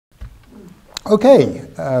Okay,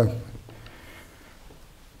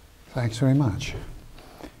 thanks very much.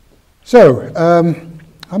 So,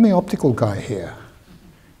 I'm the optical guy here.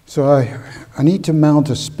 So I need to mount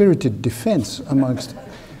a spirited defense amongst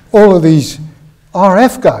all of these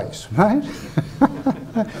RF guys, right?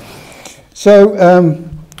 So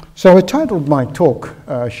I titled my talk,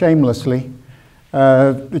 shamelessly,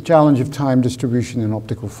 The Challenge of Time Distribution in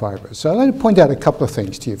Optical Fibers. So I'd like to point out a couple of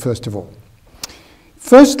things to you, first of all.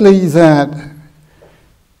 Firstly, that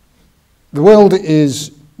the world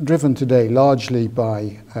is driven today largely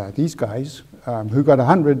by these guys who got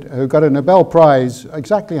a Nobel Prize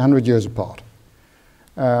exactly 100 years apart,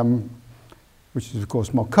 which is, of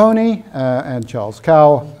course, Marconi and Charles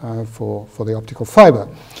Kao for the optical fiber.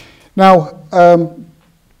 Now,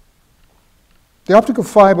 the optical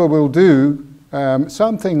fiber will do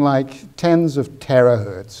something like tens of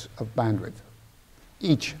terahertz of bandwidth,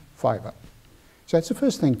 each fiber. So that's the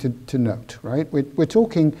first thing to note, right? We're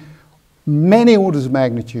talking many orders of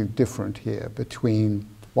magnitude different here between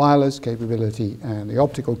wireless capability and the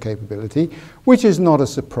optical capability, which is not a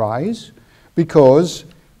surprise because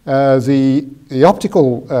the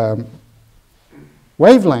optical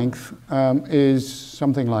wavelength is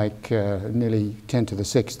something like nearly 10 to the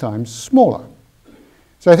 6 times smaller.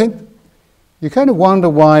 So I think you kind of wonder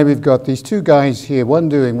why we've got these two guys here, one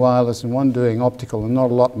doing wireless and one doing optical, and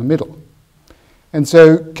not a lot in the middle. And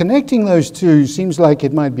so connecting those two seems like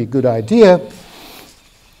it might be a good idea.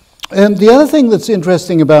 And the other thing that's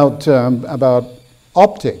interesting about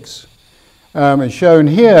optics is shown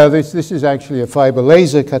here, this is actually a fiber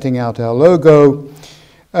laser cutting out our logo,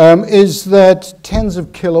 is that tens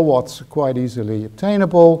of kilowatts are quite easily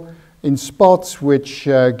obtainable in spots which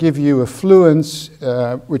give you a fluence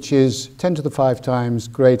which is 10 to the 5 times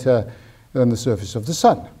greater than the surface of the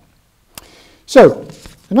sun. So,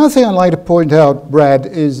 another thing I'd like to point out, Brad,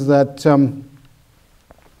 is that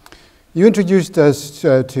you introduced us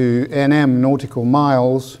to NM, nautical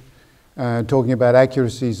miles, talking about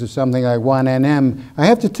accuracies of something like 1 nm. I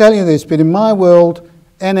have to tell you this, but in my world,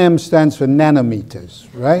 NM stands for nanometers,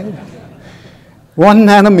 right? 1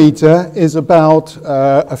 nanometer is about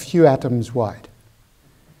a few atoms wide.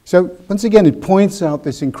 So once again, it points out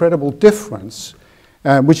this incredible difference,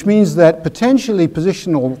 which means that potentially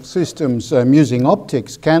positional systems using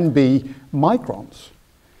optics can be microns.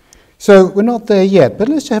 So we're not there yet, but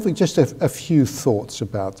let's have just a few thoughts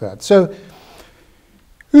about that. So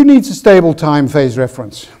who needs a stable time phase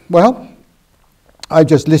reference? Well, I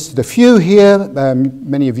just listed a few here.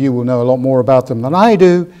 Many of you will know a lot more about them than I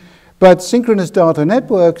do. But synchronous data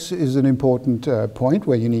networks is an important point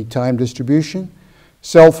where you need time distribution.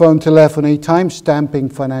 Cell phone telephony, time stamping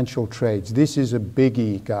financial trades. This is a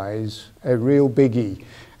biggie, guys, a real biggie.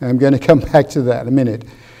 And I'm going to come back to that in a minute.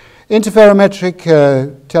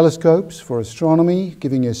 Interferometric telescopes for astronomy,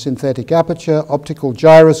 giving you a synthetic aperture. Optical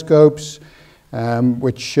gyroscopes,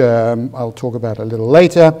 which I'll talk about a little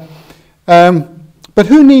later. But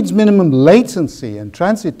who needs minimum latency and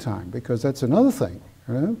transit time? Because that's another thing.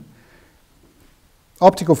 You know?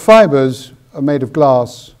 Optical fibers are made of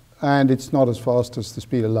glass, and it's not as fast as the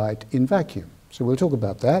speed of light in vacuum. So we'll talk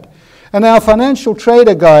about that. And our financial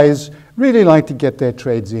trader guys really like to get their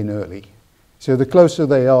trades in early. So the closer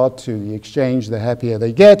they are to the exchange, the happier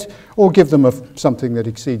they get, or give them something that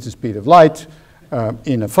exceeds the speed of light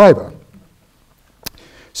in a fiber.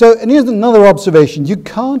 So, and here's another observation. You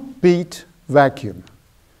can't beat vacuum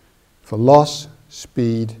for loss,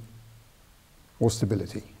 speed, or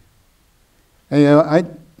stability. And, you know,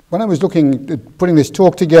 when I was looking at putting this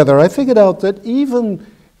talk together, I figured out that even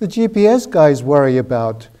the GPS guys worry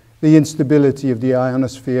about the instability of the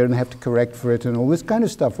ionosphere and have to correct for it and all this kind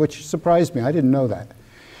of stuff, which surprised me. I didn't know that.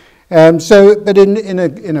 But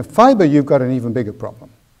in a fiber, you've got an even bigger problem,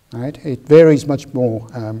 right? It varies much more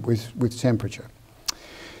with temperature.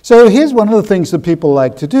 So here's one of the things that people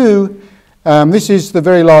like to do. This is the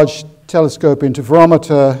very large telescope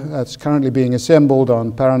interferometer that's currently being assembled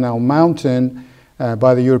on Paranal Mountain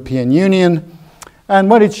by the European Union. And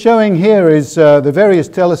what it's showing here is the various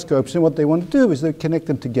telescopes, and what they want to do is they connect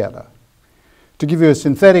them together to give you a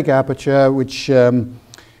synthetic aperture, which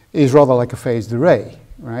is rather like a phased array,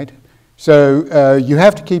 right? So you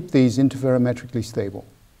have to keep these interferometrically stable.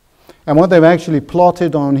 And what they've actually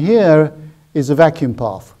plotted on here is a vacuum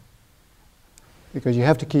path, because you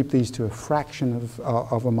have to keep these to a fraction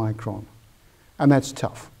of a micron. And that's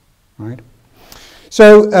tough, right?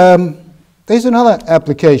 So there's another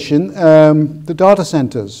application, the data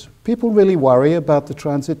centers. People really worry about the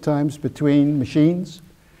transit times between machines.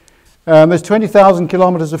 There's 20,000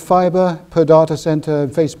 kilometers of fiber per data center in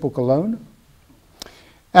Facebook alone.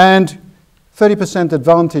 And 30%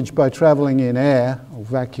 advantage by traveling in air or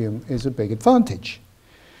vacuum is a big advantage.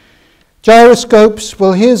 Gyroscopes,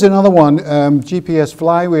 well, here's another one, GPS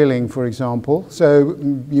flywheeling, for example. So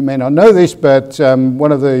you may not know this, but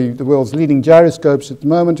one of the world's leading gyroscopes at the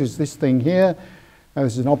moment is this thing here.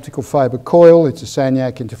 This is an optical fiber coil. It's a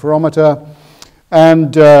Sagnac interferometer.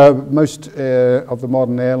 And most of the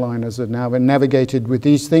modern airliners have now been navigated with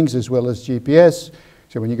these things as well as GPS.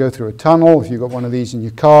 So when you go through a tunnel, if you've got one of these in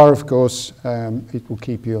your car, of course, it will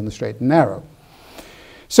keep you on the straight and narrow.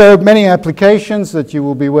 So many applications that you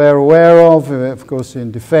will be aware of course,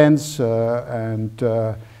 in defense and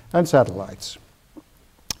satellites.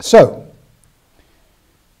 So,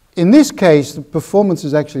 in this case, the performance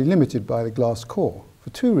is actually limited by the glass core for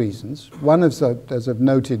two reasons. One is, as I've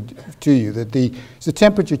noted to you, that as the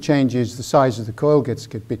temperature changes, the size of the coil gets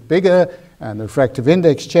a bit bigger, and the refractive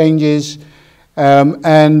index changes.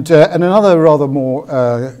 And another rather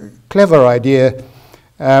more clever idea,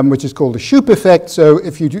 which is called the Shoop effect. So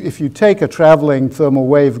if you take a traveling thermal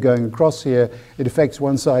wave going across here, it affects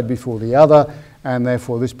one side before the other, and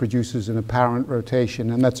therefore this produces an apparent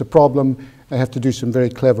rotation, and that's a problem. They have to do some very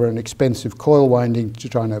clever and expensive coil winding to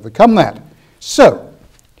try and overcome that. So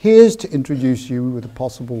here's to introduce you with a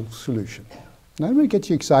possible solution. Now let me get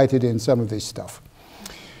you excited in some of this stuff.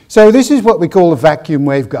 So this is what we call a vacuum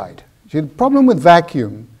waveguide. See, the problem with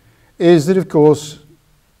vacuum is that, of course,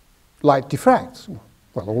 light diffracts.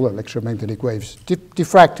 Well, all electromagnetic waves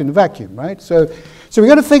diffract in a vacuum, right? So we've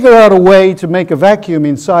got to figure out a way to make a vacuum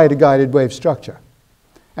inside a guided wave structure.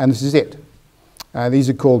 And this is it. These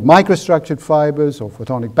are called microstructured fibers or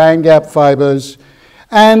photonic bandgap fibers.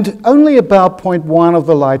 And only about 0.1 of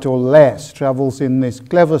the light or less travels in this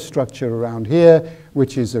clever structure around here,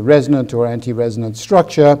 which is a resonant or anti-resonant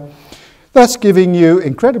structure, thus giving you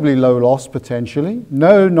incredibly low loss potentially,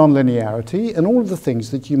 no nonlinearity, and all of the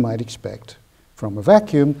things that you might expect from a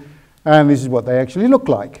vacuum, and this is what they actually look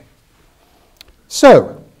like.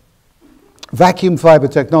 So, vacuum fiber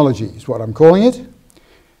technology is what I'm calling it.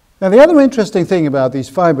 Now, the other interesting thing about these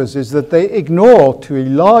fibers is that they ignore, to a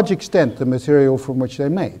large extent, the material from which they're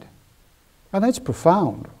made. And that's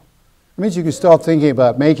profound. It means you can start thinking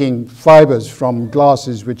about making fibers from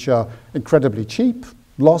glasses which are incredibly cheap,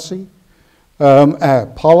 lossy,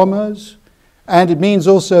 polymers, and it means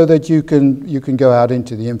also that you can go out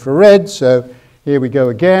into the infrared. So here we go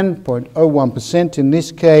again, 0.01% in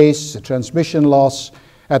this case, a transmission loss.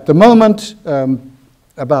 At the moment,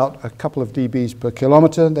 about a couple of dBs per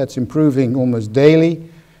kilometer. That's improving almost daily.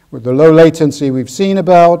 With the low latency we've seen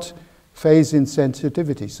about, phase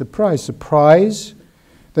insensitivity. Surprise, surprise.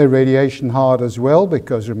 They're radiation hard as well,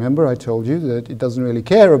 because remember I told you that it doesn't really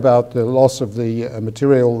care about the loss of the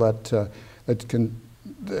material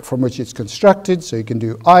from which it's constructed, so you can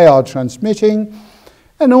do IR transmitting,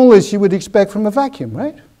 and all this you would expect from a vacuum,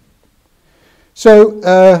 right? So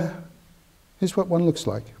here's what one looks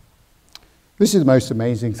like. This is the most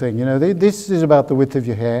amazing thing. You know, this is about the width of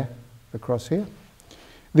your hair across here.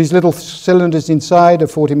 These little cylinders inside, a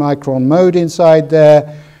 40 micron mode inside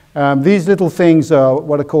there. These little things are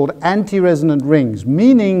what are called anti-resonant rings,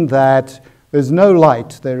 meaning that there's no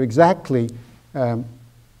light. They're exactly the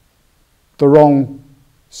wrong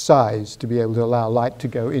size to be able to allow light to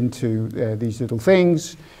go into these little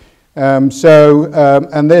things. And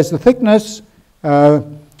there's the thickness,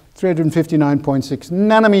 359.6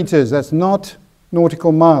 nanometers. That's not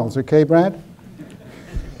nautical miles, okay, Brad?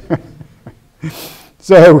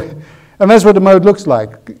 And that's what the mode looks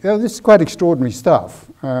like. This is quite extraordinary stuff.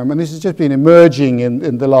 And this has just been emerging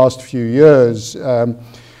in the last few years.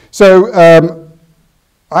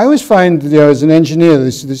 I always find, as an engineer,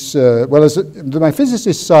 as my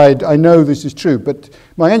physicist side, I know this is true, but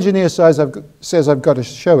my engineer side says I've got to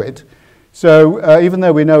show it. So even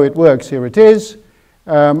though we know it works, here it is.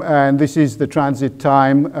 And this is the transit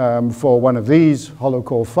time for one of these hollow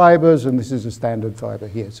core fibers, and this is a standard fiber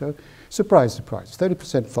here. So surprise, surprise,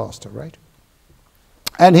 30% faster, right?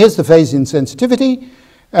 And here's the phase insensitivity.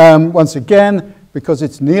 Once again, because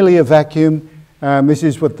it's nearly a vacuum, this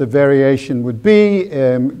is what the variation would be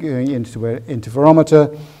going into an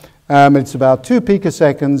interferometer. It's about 2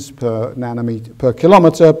 picoseconds per nanometer per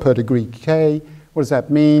kilometer per degree K. What does that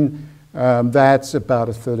mean? That's about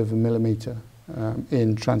 1/3 of a millimeter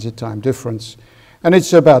in transit time difference. And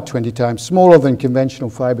it's about 20 times smaller than conventional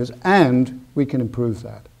fibers, and we can improve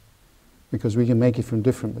that because we can make it from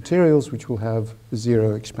different materials which will have a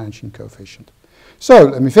 0 expansion coefficient. So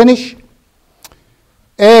let me finish.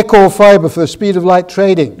 Air core fiber for the speed of light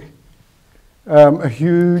trading. A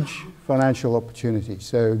huge financial opportunity.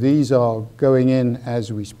 So these are going in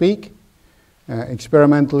as we speak.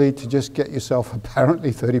 experimentally to just get yourself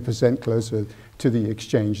apparently 30% closer to the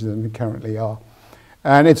exchange than they currently are.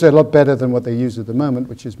 And it's a lot better than what they use at the moment,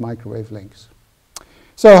 which is microwave links.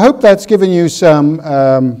 So I hope that's given you some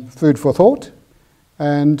food for thought,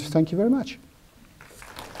 and thank you very much.